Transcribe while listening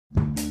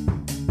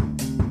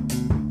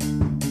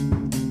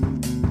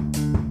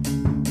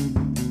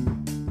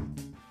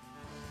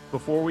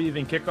before we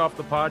even kick off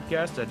the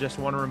podcast, I just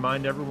want to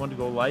remind everyone to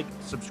go like,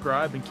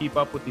 subscribe, and keep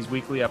up with these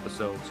weekly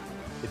episodes.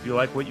 If you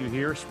like what you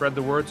hear, spread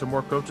the word so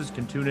more coaches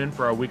can tune in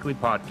for our weekly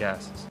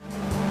podcasts.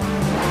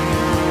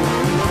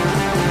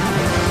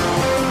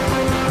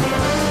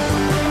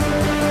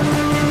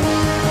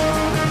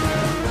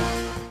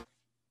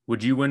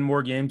 Would you win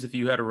more games if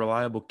you had a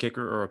reliable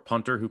kicker or a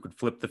punter who could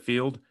flip the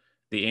field?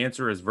 The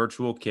answer is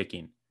virtual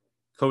kicking.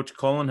 Coach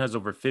Cullen has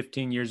over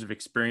 15 years of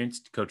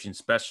experience coaching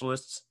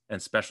specialists and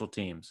special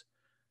teams.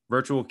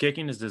 Virtual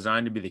kicking is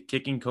designed to be the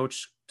kicking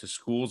coach to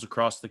schools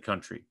across the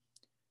country.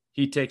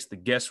 He takes the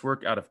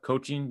guesswork out of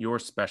coaching your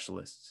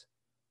specialists.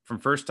 From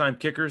first-time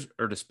kickers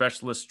or to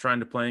specialists trying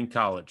to play in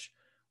college,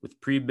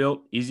 with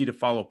pre-built,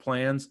 easy-to-follow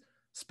plans,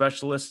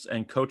 specialists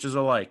and coaches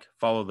alike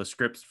follow the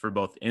scripts for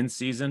both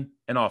in-season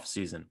and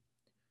off-season.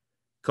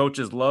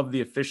 Coaches love the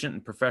efficient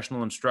and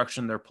professional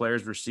instruction their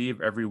players receive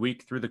every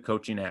week through the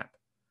coaching app.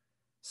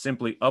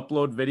 Simply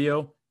upload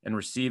video and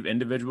receive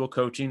individual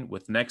coaching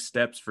with next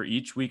steps for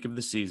each week of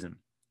the season.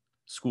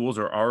 Schools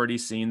are already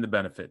seeing the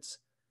benefits.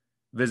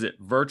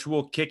 Visit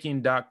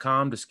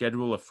virtualkicking.com to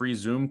schedule a free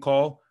Zoom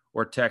call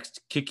or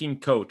text Kicking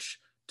Coach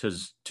to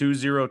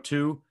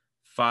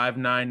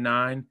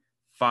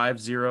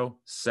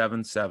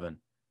 202-599-5077.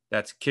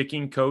 That's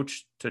Kicking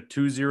Coach to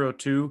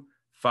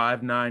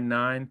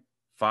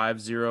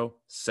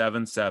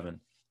 202-599-5077.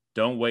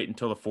 Don't wait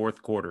until the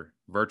fourth quarter.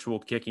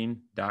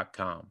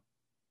 virtualkicking.com.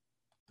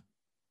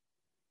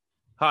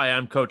 Hi,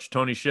 I'm Coach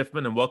Tony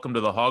Schiffman, and welcome to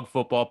the Hog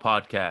Football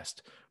Podcast,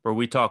 where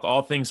we talk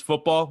all things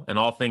football and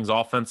all things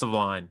offensive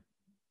line.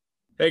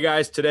 Hey,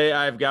 guys. Today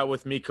I've got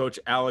with me Coach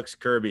Alex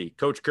Kirby.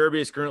 Coach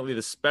Kirby is currently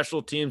the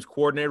special teams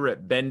coordinator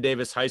at Ben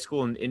Davis High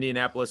School in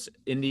Indianapolis,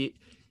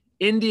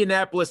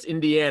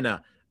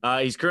 Indiana.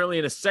 He's currently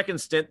in a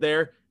second stint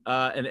there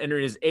and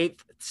entering his 8th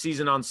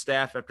season on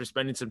staff after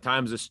spending some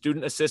time as a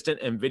student assistant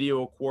and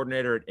video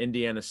coordinator at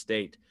Indiana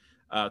State.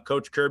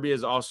 Coach Kirby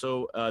is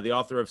also the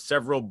author of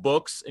several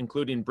books,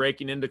 including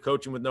Breaking Into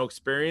Coaching with No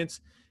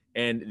Experience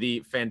and the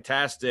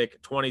fantastic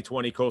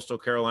 2020 Coastal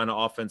Carolina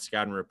Offense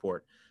Scouting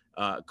Report.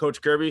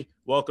 Coach Kirby,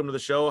 welcome to the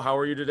show. How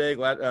are you today?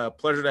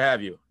 Pleasure to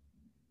have you.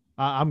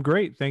 I'm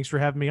great. Thanks for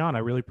having me on. I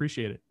really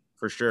appreciate it.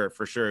 For sure.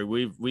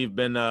 We've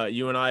been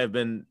you and I have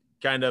been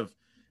kind of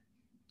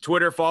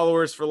Twitter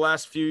followers for the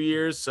last few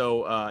years,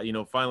 so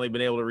finally been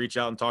able to reach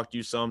out and talk to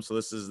you some. So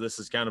this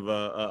is kind of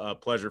a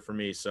pleasure for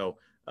me. So.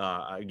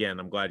 Again,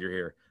 I'm glad you're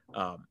here.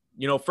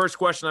 First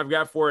question I've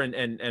got for,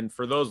 and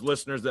for those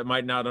listeners that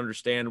might not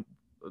understand,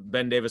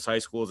 Ben Davis High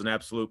School is an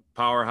absolute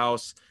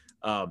powerhouse.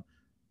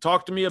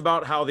 Talk to me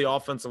about how the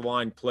offensive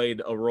line played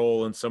a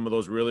role in some of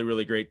those really,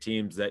 really great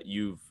teams that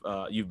you've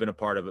been a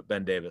part of at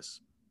Ben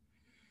Davis.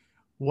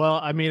 Well,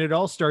 I mean, it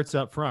all starts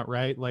up front,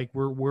 right? Like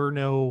we're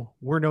no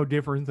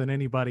different than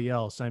anybody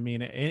else. I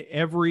mean,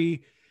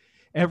 every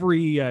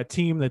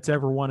team that's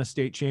ever won a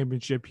state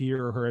championship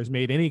here or has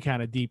made any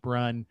kind of deep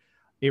run,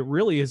 it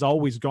really has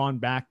always gone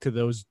back to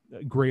those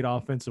great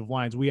offensive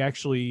lines. We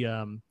actually,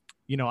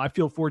 I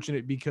feel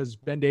fortunate because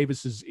Ben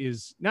Davis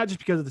is not just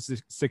because of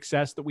the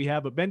success that we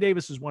have, but Ben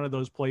Davis is one of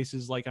those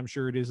places, like I'm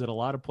sure it is at a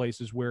lot of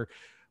places, where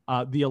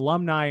the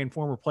alumni and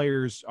former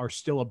players are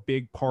still a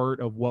big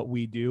part of what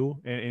we do,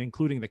 and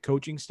including the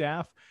coaching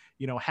staff.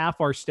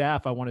 Half our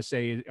staff, I want to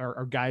say,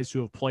 are guys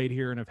who have played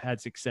here and have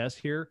had success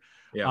here.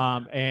 Yeah.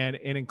 And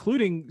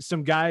including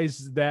some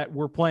guys that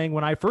were playing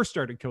when I first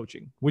started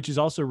coaching, which is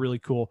also really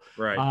cool.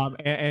 Right.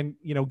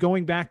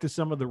 Going back to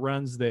some of the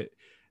runs that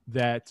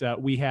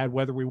we had,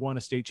 whether we won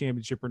a state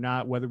championship or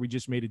not, whether we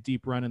just made a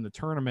deep run in the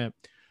tournament,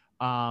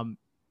 I've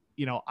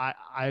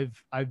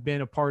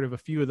been a part of a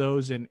few of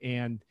those, and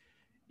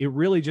it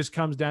really just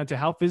comes down to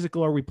how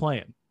physical are we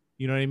playing?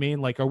 You know what I mean?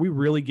 Like, are we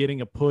really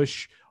getting a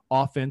push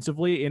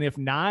offensively? And if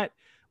not,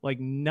 like,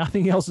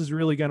 nothing else is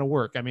really going to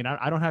work. I mean,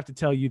 I don't have to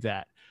tell you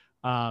that.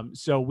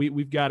 So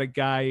we've got a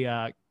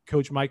guy,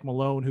 Coach Mike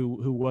Malone,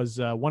 who was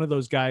one of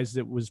those guys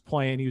that was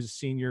playing. He was a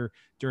senior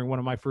during one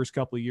of my first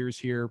couple of years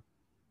here.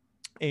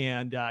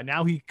 And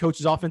now he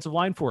coaches offensive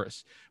line for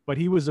us. But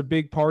he was a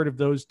big part of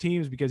those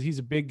teams because he's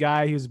a big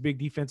guy. He was a big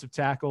defensive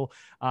tackle.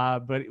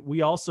 But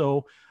we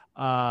also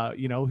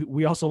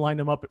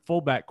lined him up at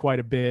fullback quite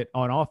a bit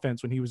on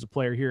offense when he was a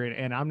player here.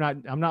 And I'm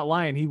not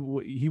lying.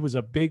 He was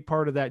a big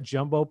part of that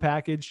jumbo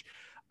package.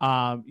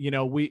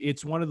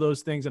 It's one of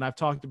those things, and I've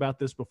talked about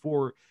this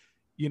before,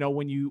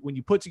 when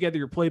you put together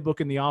your playbook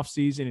in the off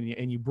season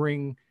and you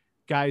bring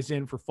guys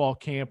in for fall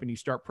camp and you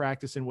start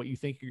practicing what you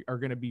think are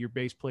going to be your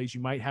base plays, you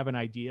might have an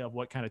idea of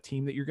what kind of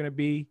team that you're going to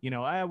be.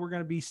 We're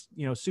going to be,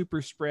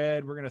 super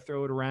spread. We're going to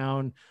throw it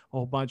around a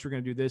whole bunch. We're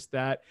going to do this,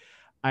 that.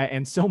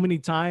 And so many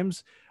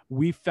times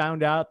we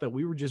found out that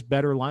we were just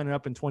better lining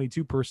up in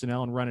 22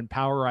 personnel and running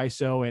power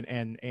ISO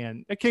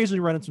and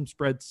occasionally running some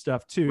spread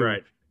stuff too.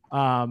 Right.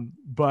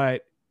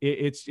 But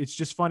it's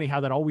just funny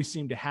how that always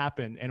seemed to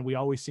happen, and we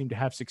always seem to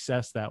have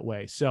success that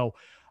way. So,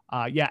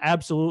 yeah,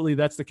 absolutely.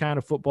 That's the kind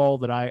of football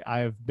that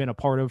I've been a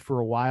part of for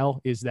a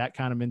while, is that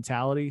kind of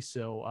mentality.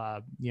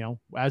 So,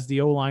 as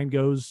the O-line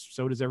goes,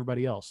 so does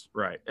everybody else.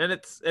 Right. And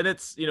it's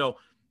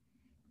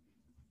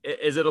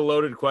Is it a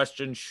loaded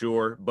question?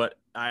 Sure. But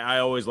I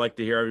always like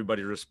to hear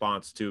everybody's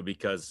response too,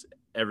 because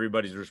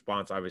everybody's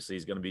response obviously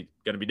is going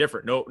to be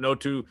different. No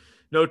two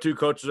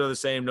coaches are the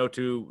same. No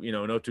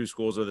two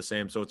schools are the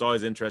same. So it's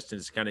always interesting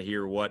to kind of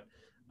hear what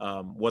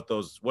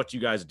you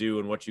guys do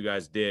and what you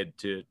guys did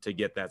to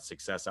get that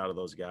success out of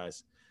those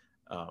guys.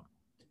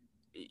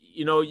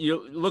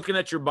 You looking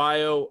at your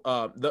bio,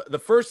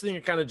 the first thing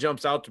that kind of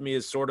jumps out to me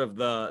is sort of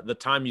the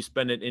time you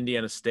spend at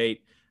Indiana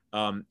State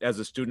as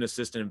a student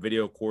assistant and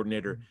video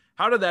coordinator.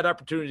 How did that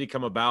opportunity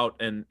come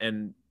about, and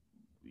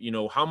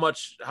how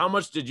much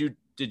did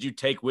you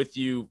take with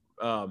you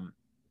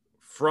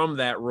from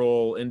that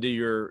role into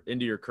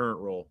your current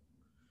role?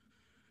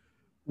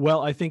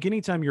 Well, I think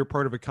anytime you're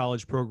part of a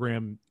college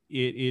program,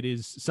 it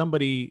is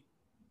somebody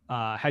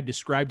had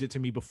described it to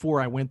me before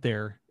I went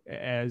there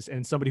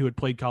and somebody who had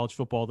played college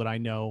football that I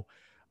know.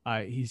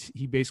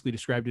 He basically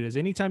described it as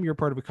anytime you're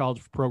part of a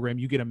college program,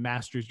 you get a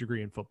master's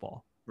degree in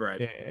football.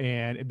 Right.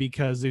 And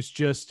because it's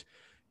just,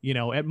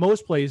 at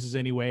most places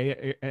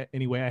anyway, I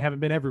haven't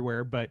been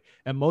everywhere, but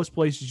at most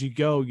places you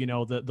go,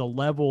 the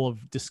level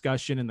of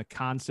discussion and the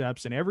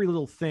concepts and every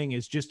little thing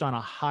is just on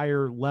a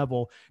higher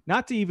level.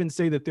 Not to even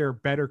say that there are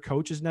better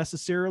coaches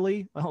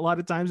necessarily a lot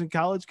of times in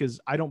college,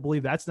 because I don't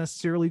believe that's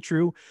necessarily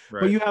true,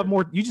 right. But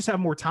you just have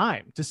more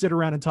time to sit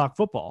around and talk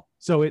football.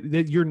 So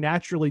you're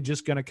naturally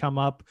just going to come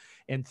up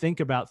and think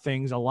about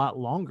things a lot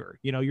longer.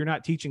 You're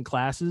not teaching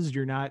classes.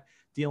 You're not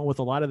dealing with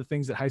a lot of the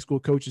things that high school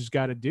coaches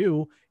got to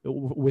do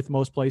with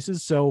most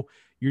places. So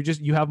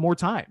you have more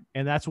time,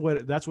 and that's what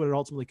it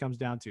ultimately comes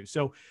down to.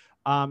 So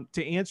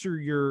to answer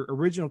your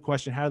original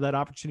question, how did that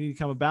opportunity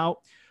come about?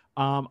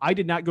 I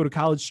did not go to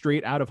college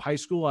straight out of high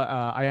school.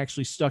 I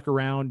actually stuck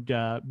around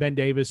Ben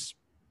Davis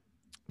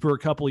for a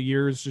couple of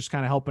years, just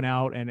kind of helping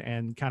out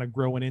and kind of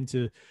growing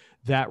into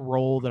that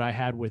role that I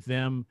had with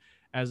them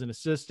as an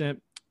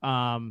assistant.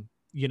 And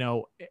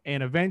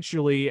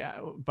eventually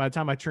by the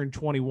time I turned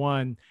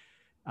 21,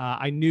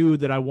 I knew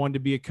that I wanted to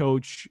be a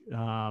coach,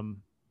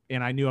 and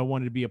I knew I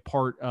wanted to be a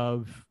part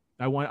of.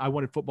 I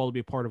wanted football to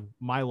be a part of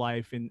my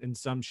life in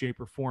some shape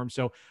or form.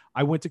 So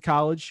I went to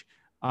college,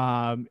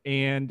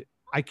 and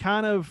I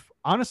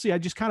honestly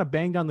just kind of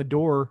banged on the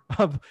door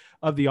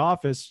of the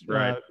office,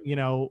 right.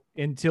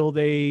 Until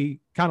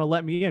they kind of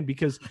let me in,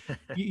 because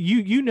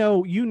you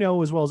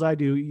know as well as I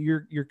do,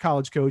 you're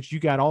college coach. You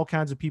got all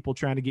kinds of people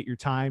trying to get your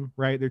time,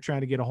 right? They're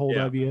trying to get a hold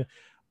of you.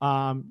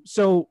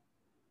 So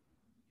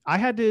I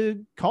had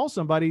to call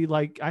somebody.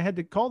 Like, I had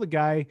to call the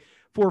guy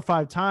 4 or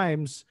 5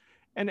 times,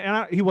 and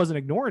he wasn't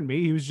ignoring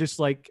me. He was just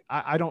like,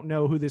 I don't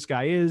know who this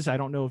guy is. I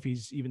don't know if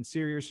he's even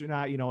serious or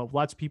not.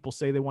 Lots of people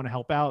say they want to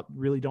help out,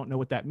 really don't know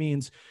what that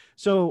means.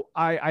 So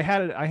I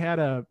had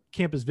a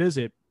campus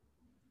visit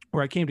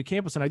where I came to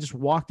campus, and I just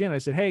walked in. I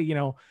said, hey,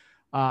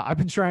 I've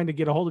been trying to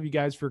get a hold of you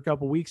guys for a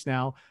couple of weeks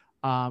now.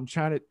 Trying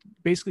to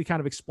basically kind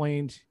of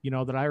explained,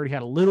 that I already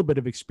had a little bit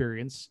of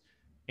experience,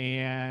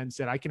 and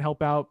said I can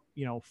help out,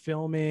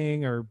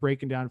 filming or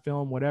breaking down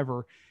film,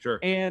 whatever. Sure.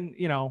 And,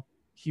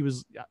 he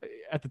was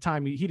at the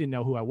time, he didn't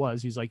know who I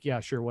was. He's like, yeah,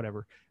 sure.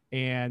 Whatever.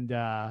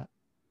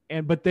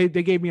 But they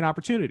gave me an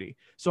opportunity.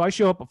 So I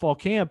show up at fall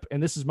camp,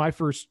 and this is my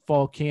first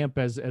fall camp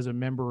as a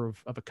member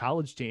of a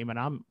college team. And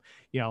I'm,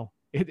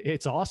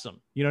 it's awesome.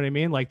 You know what I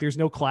mean? Like, there's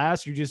no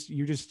class. You're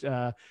just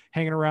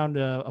hanging around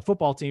a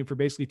football team for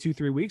basically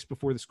 2-3 weeks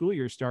before the school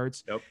year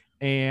starts. Yep.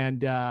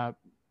 And,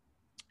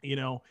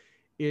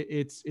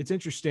 it's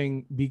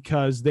interesting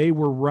because they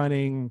were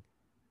running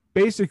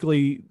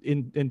basically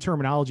in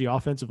terminology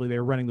offensively, they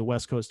were running the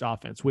West Coast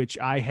offense, which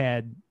I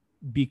had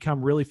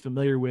become really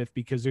familiar with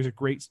because there's a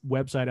great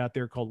website out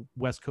there called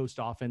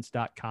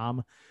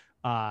westcoastoffense.com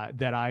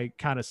that I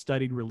kind of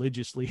studied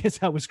religiously as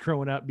I was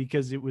growing up,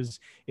 because it was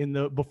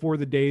before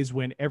the days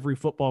when every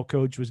football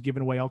coach was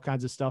giving away all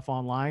kinds of stuff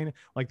online.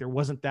 Like, there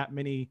weren't that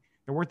many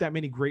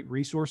great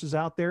resources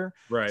out there.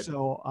 Right.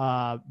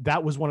 So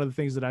that was one of the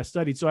things that I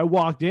studied. So I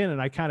walked in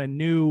and I kind of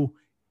knew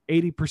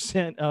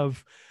 80%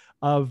 of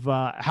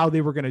how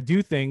they were going to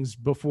do things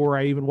before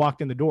I even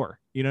walked in the door.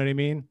 You know what I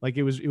mean? Like,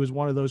 it was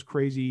one of those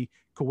crazy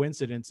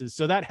coincidences.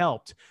 So that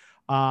helped.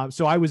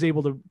 So I was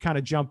able to kind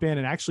of jump in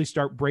and actually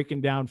start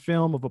breaking down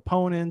film of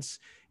opponents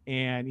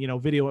and,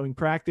 videoing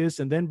practice.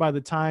 And then by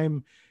the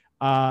time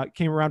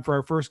came around for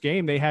our first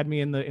game, they had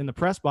me in the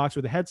press box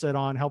with a headset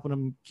on, helping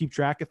them keep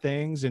track of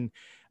things. And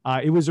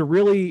it was a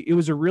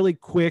really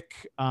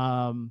quick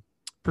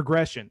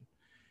progression,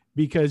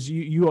 because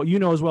you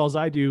know as well as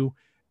I do,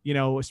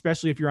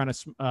 especially if you're on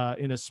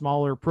in a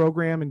smaller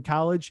program in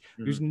college,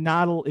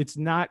 mm-hmm. It's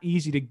not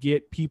easy to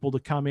get people to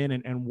come in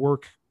and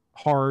work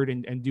hard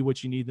and do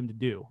what you need them to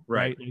do.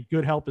 Right.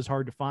 Good help is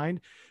hard to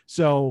find.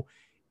 So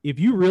if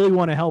you really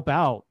want to help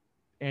out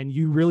and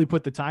you really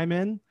put the time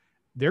in,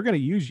 they're going to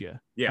use you.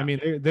 Yeah. I mean,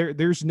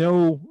 there's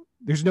no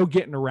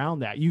getting around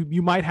that.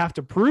 You might have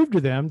to prove to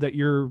them that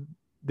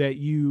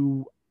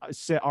you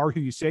are who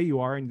you say you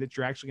are and that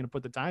you're actually going to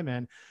put the time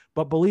in.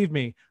 But believe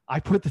me, I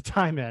put the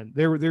time in.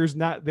 There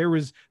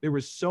was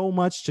so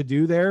much to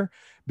do there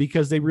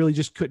because they really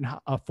just couldn't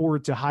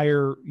afford to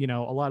hire,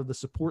 a lot of the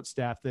support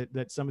staff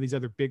that some of these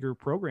other bigger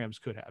programs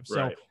could have.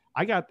 So Right.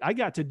 I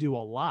got to do a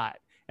lot.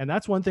 And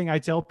that's one thing I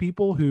tell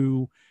people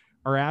who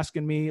are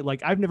asking me,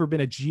 like, I've never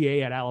been a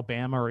GA at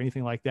Alabama or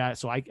anything like that.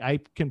 So I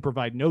can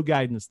provide no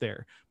guidance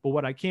there. But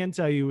what I can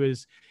tell you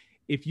is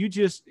if you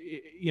just,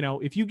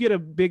 if you get a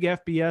big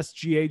FBS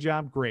GA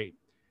job, great.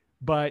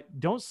 But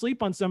don't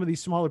sleep on some of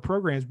these smaller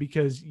programs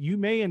because you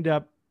may end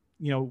up,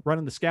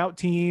 running the scout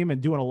team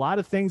and doing a lot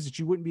of things that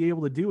you wouldn't be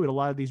able to do at a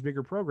lot of these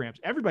bigger programs.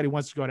 Everybody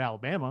wants to go to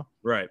Alabama.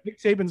 Right. Nick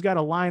Saban's got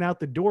a line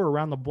out the door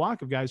around the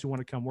block of guys who want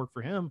to come work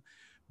for him.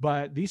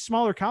 But these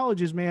smaller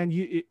colleges, man,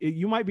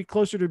 you might be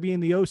closer to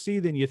being the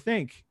OC than you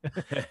think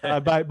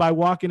by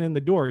walking in the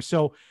door.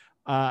 So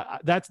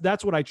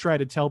that's what I try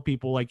to tell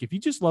people. Like, if you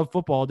just love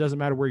football, it doesn't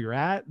matter where you're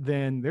at,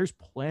 then there's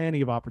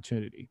plenty of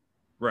opportunity.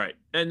 Right.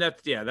 And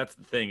that's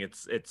the thing.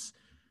 It's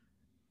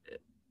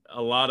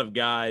a lot of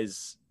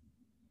guys,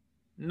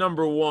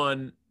 number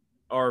one,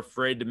 are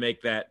afraid to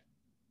make that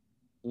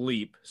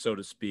leap, so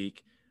to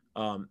speak.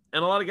 And a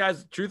lot of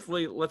guys,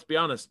 truthfully, let's be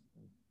honest,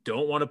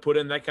 don't want to put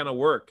in that kind of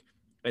work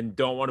and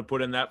don't want to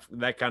put in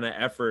that kind of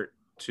effort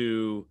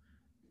to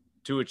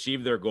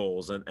achieve their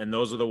goals. And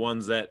those are the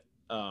ones that,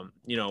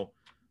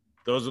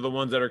 those are the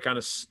ones that are kind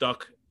of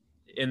stuck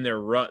in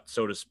their rut,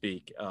 so to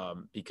speak,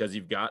 because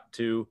you've got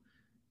to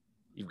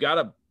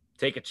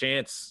take a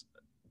chance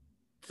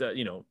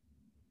to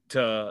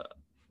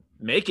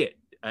make it.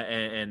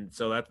 And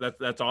so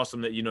that's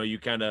awesome that, you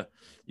kind of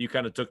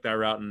took that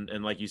route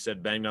and like you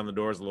said, banged on the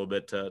doors a little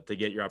bit to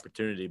get your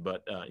opportunity.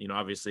 But,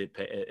 obviously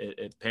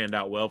it panned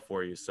out well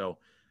for you. So,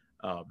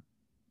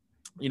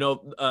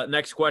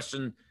 next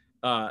question,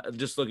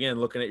 just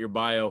looking at your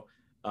bio,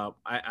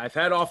 I've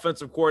had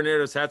offensive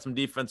coordinators, had some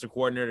defensive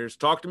coordinators.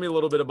 Talk to me a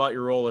little bit about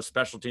your role as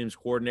special teams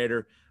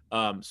coordinator,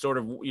 sort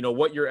of,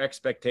 what your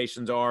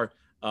expectations are,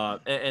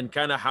 and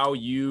kind of how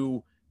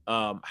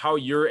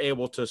you're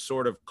able to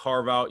sort of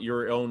carve out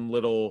your own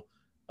little,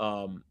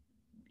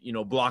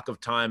 block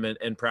of time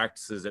and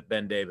practices at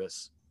Ben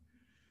Davis.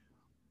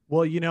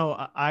 Well,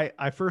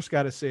 I first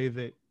got to say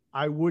that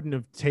I wouldn't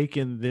have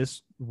taken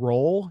this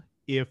role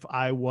if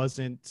I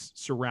wasn't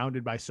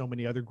surrounded by so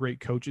many other great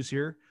coaches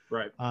here.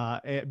 Right.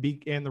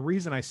 And the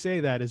reason I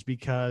say that is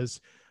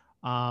because,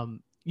 I've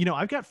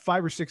got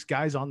 5 or 6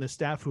 guys on this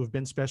staff who have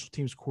been special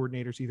teams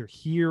coordinators either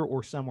here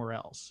or somewhere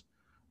else.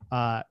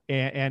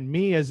 And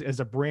me as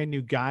a brand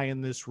new guy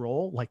in this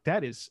role, like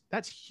that's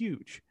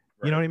huge.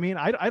 Right. You know what I mean?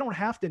 I don't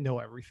have to know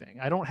everything.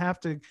 I don't have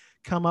to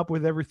come up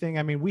with everything.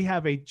 I mean, we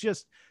have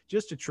just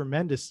a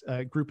tremendous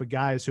group of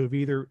guys who have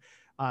either,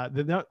 I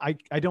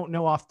don't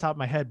know off the top of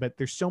my head, but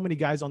there's so many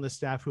guys on the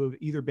staff who have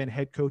either been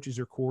head coaches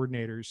or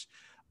coordinators.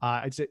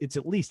 It's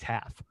at least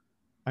half.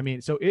 I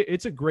mean, so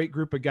it's a great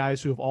group of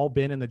guys who have all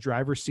been in the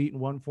driver's seat in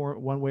one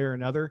way or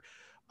another.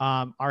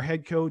 Our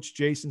head coach,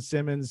 Jason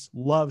Simmons,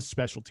 loves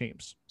special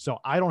teams. So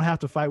I don't have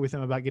to fight with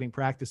him about getting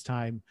practice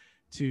time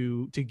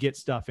to get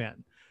stuff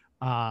in.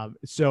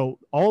 So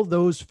all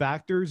those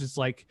factors, it's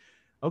like,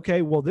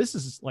 okay, well, this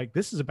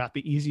is about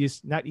the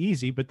easiest, not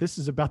easy, but this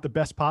is about the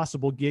best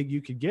possible gig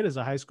you could get as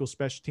a high school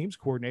special teams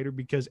coordinator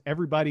because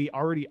everybody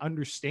already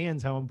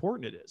understands how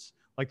important it is.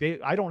 Like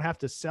I don't have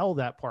to sell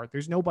that part.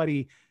 There's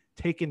nobody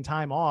taking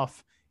time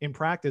off in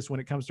practice when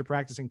it comes to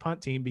practicing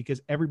punt team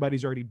because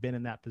everybody's already been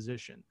in that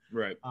position.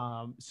 Right.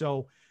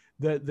 So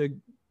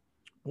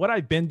what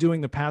I've been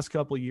doing the past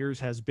couple of years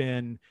has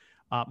been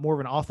more of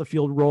an off the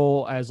field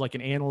role as like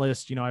an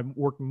analyst. I've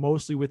worked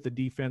mostly with the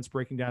defense,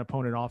 breaking down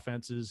opponent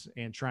offenses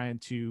and trying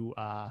to,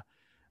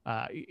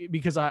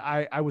 because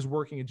I was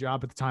working a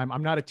job at the time.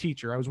 I'm not a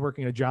teacher. I was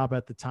working a job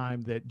at the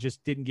time that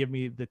just didn't give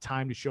me the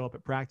time to show up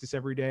at practice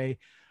every day.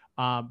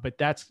 But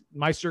that's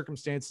my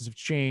circumstances have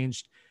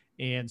changed.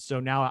 And so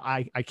now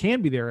I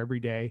can be there every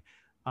day.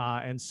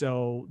 And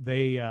so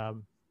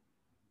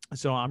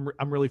so I'm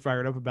really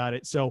fired up about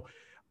it. So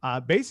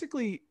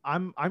basically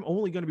I'm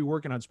only going to be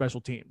working on special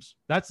teams.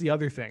 That's the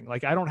other thing.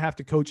 Like I don't have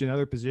to coach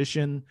another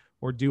position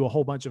or do a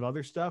whole bunch of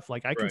other stuff.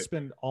 Like I can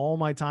spend all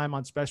my time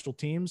on special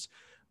teams.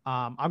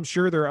 I'm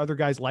sure there are other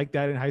guys like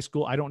that in high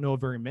school. I don't know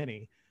very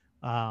many.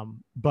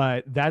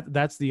 But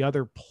that's the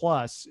other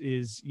plus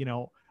is,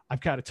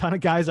 I've got a ton of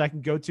guys I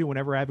can go to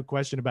whenever I have a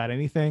question about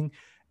anything,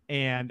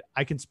 and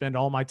I can spend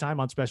all my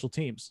time on special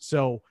teams.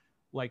 So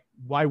like,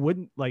 why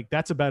wouldn't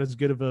that's about as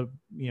good of a,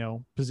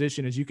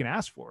 position as you can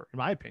ask for, in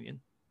my opinion.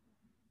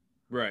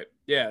 Right.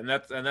 Yeah. And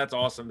that's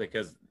awesome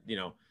because,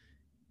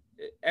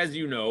 as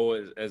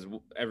as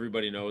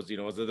everybody knows,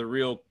 as the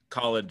real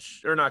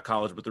college or not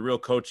college, but the real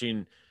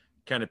coaching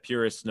kind of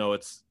purists know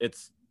it's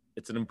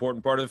an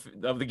important part of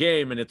the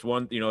game. And it's it's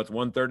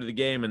 1/3 of the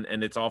game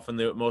and it's often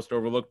the most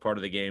overlooked part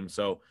of the game.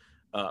 So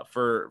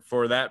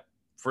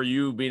for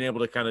you being able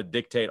to kind of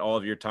dictate all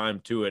of your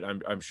time to it,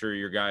 I'm sure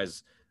your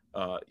guys,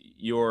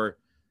 your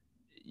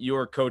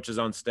coaches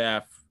on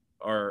staff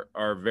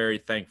are very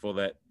thankful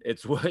that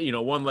it's, you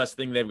know, one less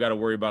thing they've got to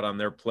worry about on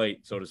their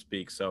plate, so to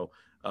speak. So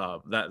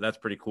that's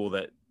pretty cool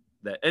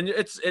and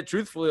it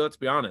truthfully, let's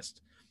be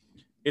honest,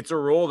 it's a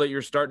role that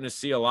you're starting to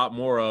see a lot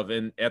more of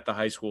at the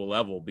high school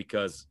level,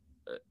 because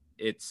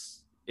it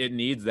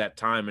needs that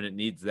time and it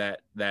needs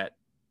that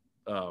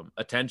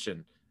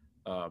attention.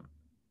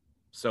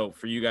 So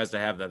for you guys to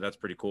have that, that's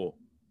pretty cool.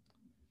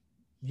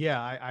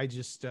 Yeah, I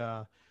just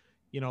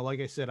like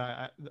I said,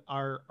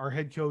 our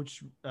head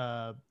coach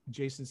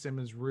Jason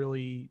Simmons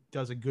really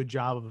does a good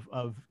job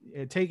of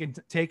taking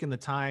the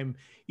time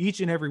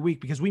each and every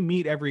week, because we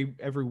meet every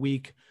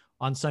week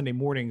on Sunday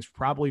mornings,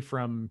 probably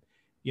from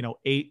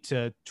 8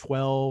 to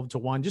 12 to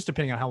 1, just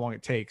depending on how long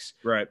it takes.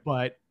 Right.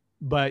 But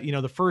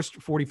the first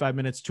 45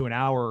 minutes to an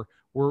hour,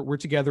 we're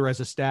together as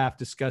a staff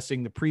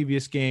discussing the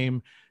previous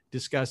game,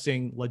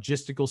 discussing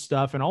logistical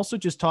stuff, and also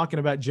just talking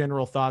about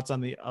general thoughts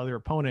on the other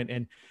opponent.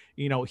 And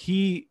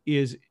he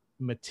is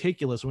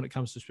meticulous when it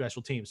comes to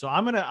special teams. So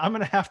I'm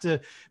gonna have to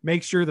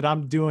make sure that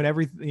I'm doing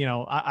everything.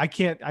 I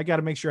got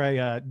to make sure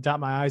I dot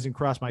my I's and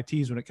cross my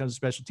T's when it comes to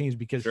special teams,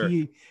 because Sure.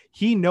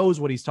 he knows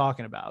what he's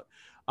talking about.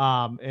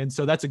 And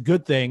so that's a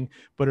good thing,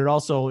 but it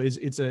also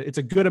it's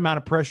a good amount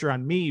of pressure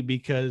on me,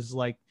 because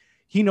like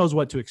he knows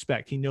what to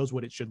expect. He knows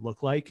what it should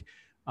look like,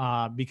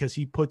 because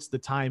he puts the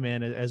time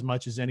in as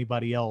much as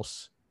anybody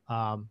else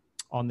on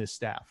this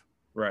staff.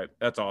 Right.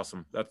 That's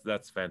awesome.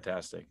 That's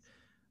fantastic.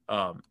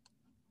 I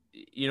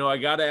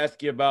got to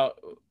ask you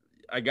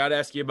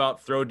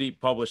about Throw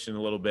Deep Publishing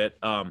a little bit.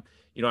 I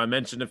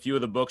mentioned a few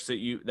of the books that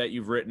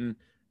you've written,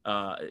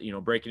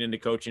 breaking into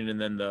coaching, and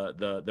then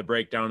the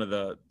breakdown of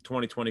the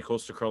 2020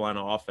 Coastal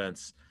Carolina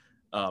offense.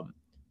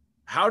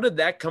 How did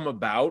that come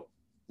about?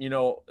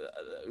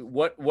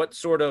 What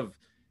sort of,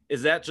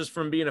 is that just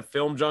from being a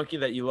film junkie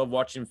that you love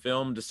watching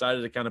film,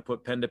 decided to kind of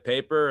put pen to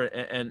paper,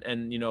 and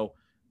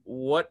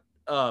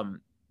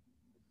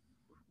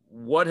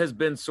what has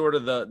been sort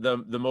of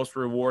the most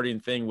rewarding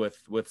thing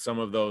with some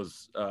of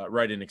those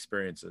writing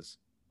experiences?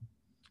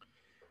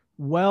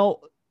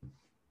 Well,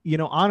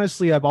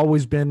 honestly, I've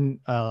always been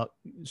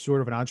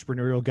sort of an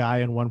entrepreneurial guy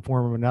in one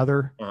form or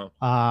another.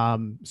 Uh-huh.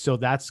 So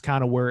that's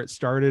kind of where it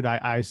started.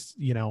 I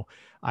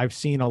had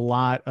seen a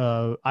lot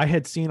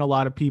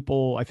of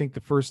people. I think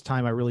the first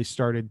time I really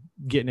started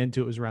getting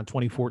into it was around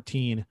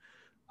 2014.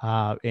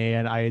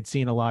 And I had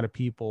seen a lot of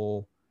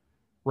people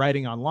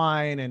writing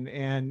online,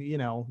 and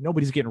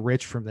nobody's getting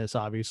rich from this,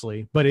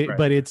 obviously, but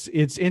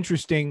it's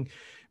interesting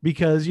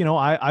because,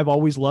 I've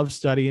always loved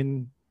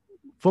studying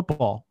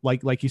football,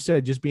 like you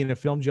said, just being a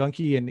film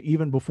junkie. And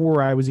even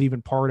before I was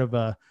even part of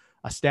a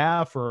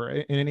staff or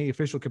in any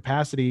official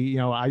capacity,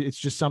 it's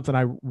just something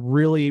I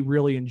really,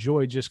 really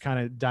enjoyed, just kind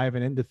of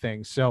diving into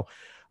things. So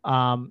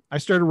I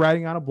started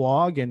writing on a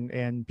blog,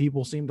 and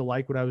people seemed to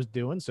like what I was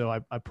doing. So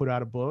I put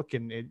out a book,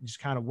 and it just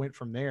kind of went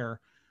from there.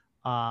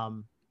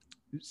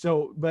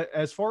 But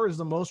as far as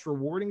the most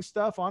rewarding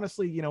stuff,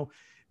 honestly,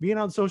 being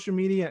on social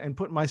media and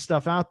putting my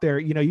stuff out there,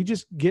 you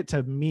just get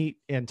to meet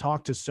and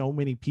talk to so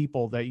many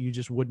people that you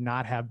just would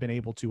not have been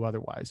able to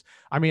otherwise.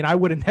 I mean, I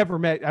would have never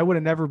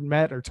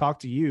met or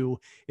talked to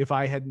you if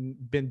I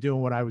hadn't been doing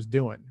what I was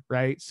doing.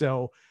 Right.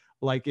 So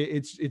like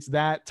it's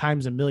that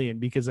times a million,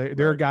 because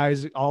there are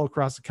guys all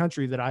across the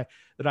country that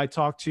I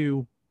talk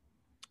to,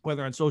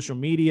 whether on social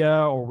media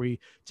or we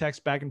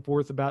text back and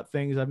forth about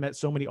things. I've met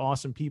so many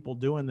awesome people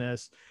doing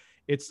this.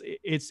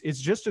 It's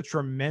just a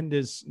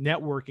tremendous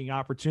networking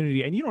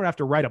opportunity, and you don't have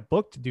to write a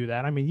book to do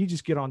that. I mean, you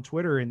just get on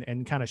Twitter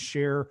and kind of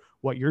share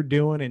what you're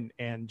doing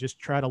and just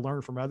try to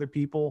learn from other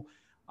people.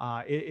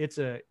 It's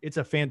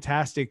a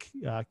fantastic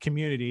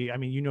community. I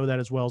mean, that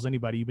as well as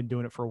anybody. You've been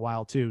doing it for a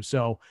while too.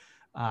 So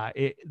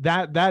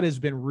that has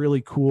been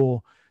really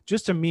cool,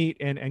 just to meet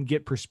and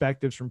get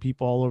perspectives from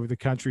people all over the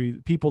country,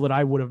 people that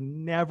I would have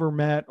never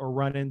met or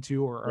run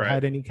into or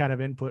had any kind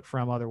of input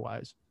from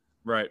otherwise.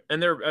 Right.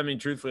 And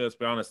truthfully, let's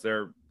be honest,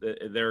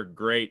 they're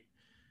great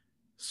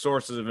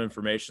sources of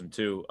information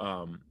too.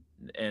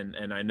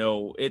 And I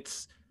know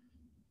it's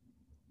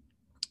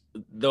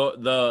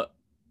the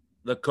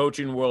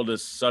coaching world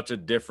is such a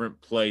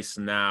different place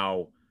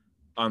now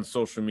on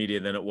social media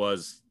than it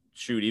was,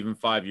 even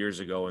 5 years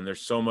ago. And there's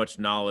so much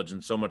knowledge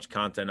and so much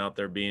content out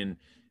there being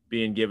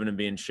given and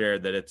being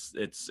shared that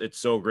it's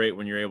so great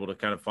when you're able to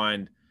kind of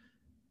find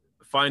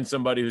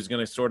somebody who's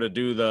going to sort of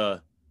do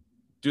the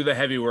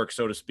heavy work,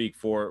 so to speak,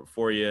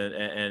 for you,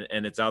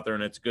 and it's out there,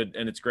 and it's good,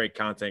 and it's great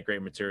content,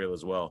 great material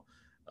as well.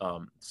 I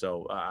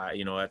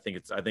think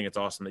it's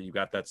awesome that you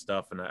got that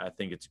stuff, and I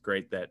think it's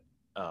great that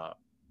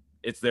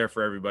it's there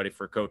for everybody,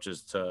 for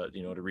coaches to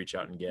reach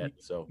out and get.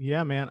 So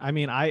yeah, man. I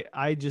mean,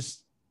 I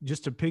just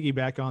to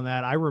piggyback on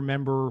that, I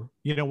remember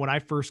when I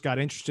first got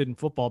interested in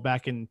football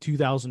back in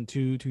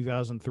 2002,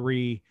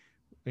 2003.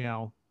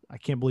 I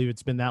can't believe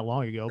it's been that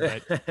long ago,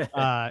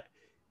 but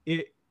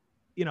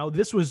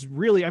this was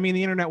really,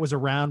 the internet was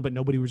around, but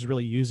nobody was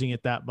really using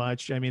it that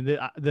much. I mean,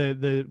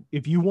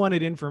 if you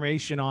wanted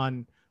information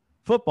on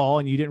football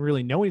and you didn't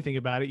really know anything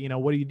about it,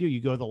 what do?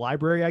 You go to the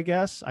library, I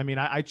guess. I mean,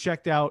 I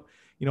checked out,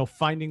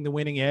 finding the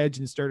winning edge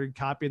and started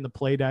copying the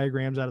play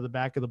diagrams out of the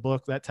back of the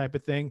book, that type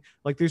of thing.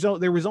 Like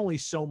there was only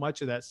so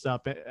much of that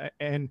stuff.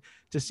 And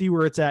to see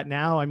where it's at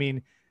now, I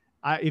mean,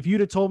 if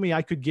you'd have told me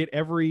I could get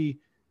every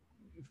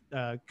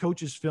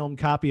coach's film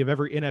copy of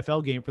every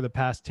NFL game for the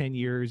past 10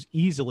 years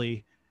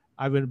easily,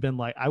 I would have been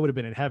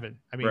in heaven.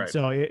 I mean, right.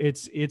 So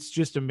it's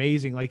just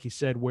amazing. Like you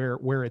said,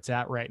 where it's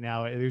at right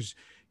now. There's,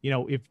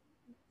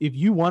 if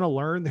you want to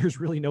learn, there's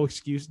really no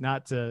excuse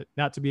not to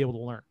be able to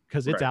learn,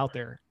 because it's out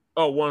there.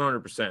 Oh,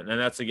 100%. And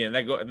that's, again,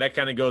 that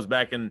kind of goes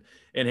back in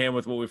hand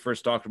with what we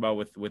first talked about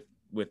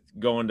with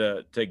going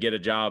to get a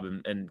job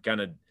and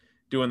kind of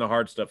doing the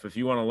hard stuff. If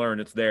you want to learn,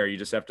 it's there. You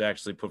just have to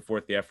actually put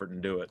forth the effort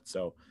and do it.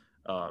 So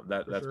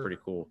that's sure. Pretty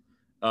cool.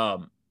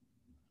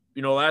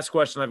 Last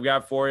question I've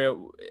got for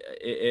you,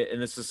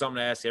 and this is something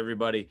to ask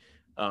everybody.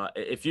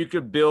 If you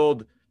could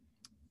build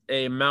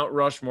a Mount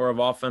Rushmore of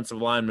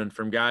offensive linemen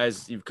from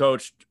guys you've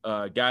coached,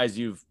 guys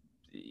you've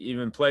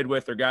even played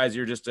with, or guys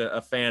you're just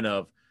a fan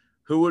of,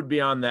 who would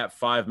be on that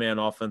 5-man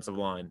offensive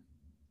line?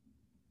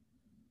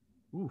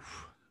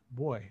 Oof,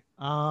 boy.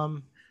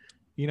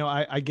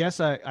 I guess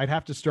I'd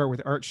have to start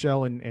with Art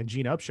Shell and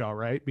Gene Upshaw,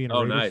 right? Being a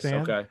Raiders nice.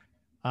 fan. Okay.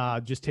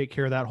 Just take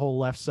care of that whole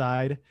left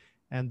side.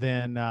 And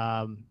then,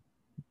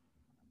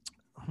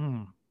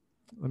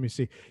 let me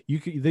see.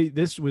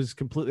 This was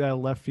completely out of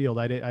left field.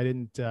 I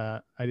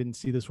didn't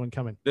see this one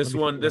coming. This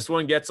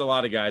one gets a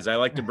lot of guys. I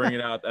like to bring it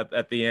out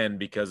at the end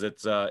because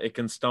it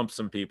can stump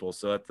some people.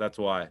 So that's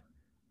why.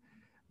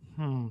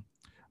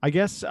 I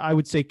guess I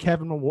would say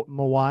Kevin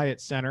Mawai at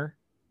center.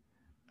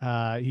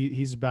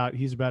 He's about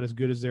as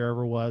good as there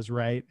ever was,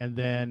 right? And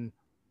then,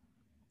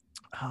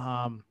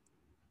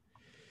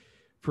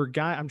 for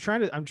guy, I'm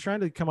trying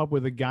to come up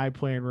with a guy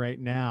playing right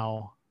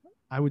now.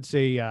 I would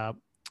say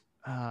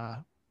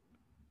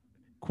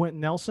Quentin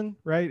Nelson,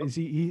 right? Is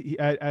he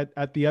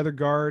at the other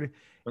guard?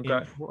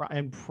 Okay.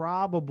 And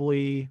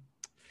probably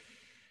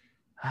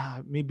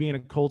me being a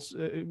Colts,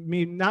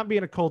 me not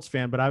being a Colts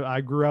fan, but I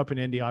grew up in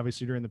Indy,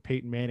 obviously during the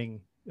Peyton Manning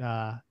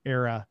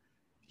era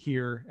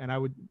here, and I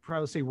would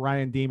probably say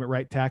Ryan Deem at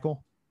right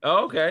tackle.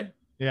 Oh, okay.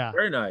 Yeah.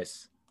 Very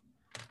nice.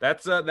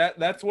 That's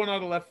one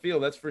out of left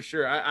field. That's for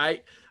sure. I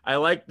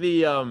like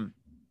the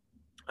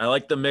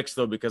mix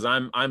though, because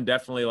I'm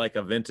definitely like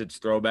a vintage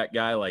throwback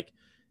guy. Like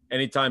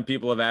anytime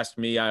people have asked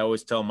me, I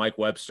always tell Mike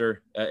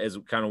Webster is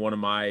kind of one of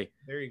my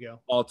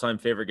all-time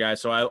favorite guys.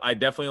 So I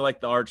definitely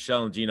like the Art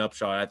Shell and Gene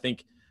Upshaw. I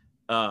think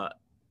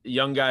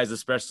young guys,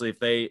 especially if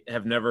they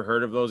have never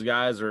heard of those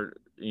guys or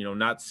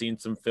not seen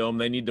some film,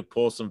 they need to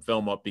pull some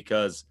film up,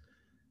 because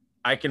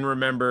I can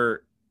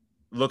remember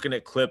looking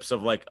at clips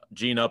of like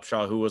Gene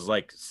Upshaw, who was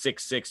like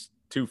 6'6",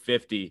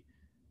 250,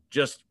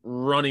 just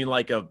running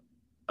like a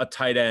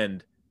tight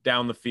end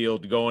down the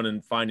field, going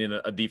and finding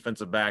a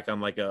defensive back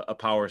on like a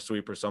power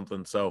sweep or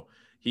something. So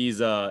he's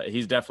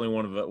definitely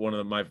one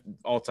of my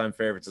all-time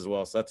favorites as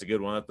well. So that's a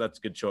good one. That's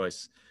a good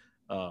choice.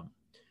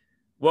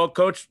 Well,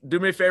 Coach, do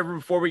me a favor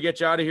before we get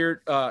you out of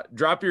here.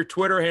 Drop your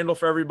Twitter handle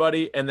for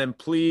everybody, and then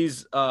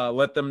please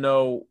let them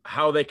know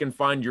how they can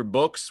find your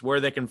books,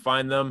 where they can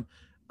find them,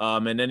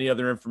 and any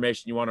other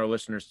information you want our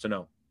listeners to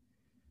know.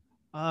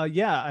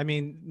 Yeah, I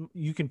mean,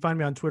 you can find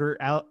me on Twitter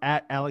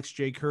at Alex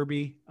J.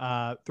 Kirby.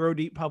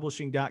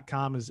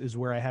 Throwdeeppublishing.com is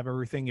where I have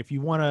everything. If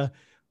you want to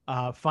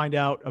find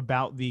out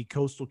about the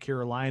Coastal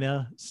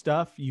Carolina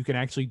stuff, you can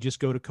actually just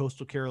go to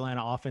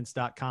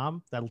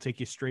coastalcarolinaoffense.com. That'll take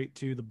you straight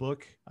to the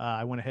book.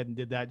 I went ahead and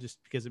did that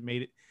just because it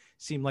made it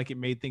seem like it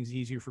made things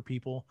easier for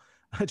people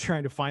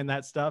trying to find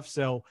that stuff.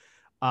 So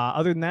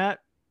other than that,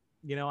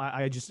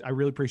 I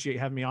really appreciate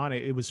having me on.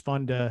 It was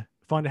fun to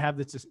have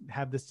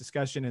this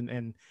discussion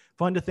and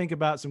fun to think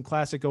about some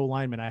classic O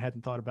linemen I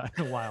hadn't thought about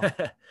in a while.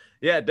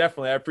 Yeah,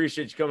 definitely. I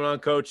appreciate you coming on,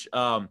 Coach.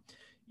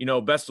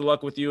 Best of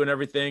luck with you and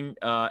everything,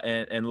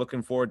 and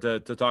looking forward to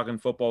talking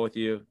football with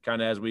you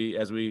kind of as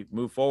we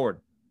move forward.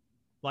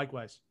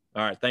 Likewise.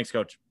 All right. Thanks,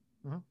 Coach.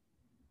 Uh-huh.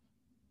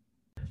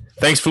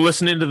 Thanks for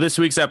listening to this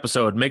week's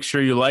episode. Make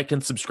sure you like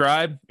and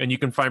subscribe, and you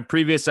can find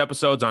previous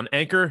episodes on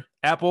Anchor,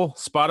 Apple,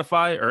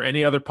 Spotify, or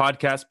any other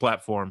podcast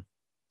platform.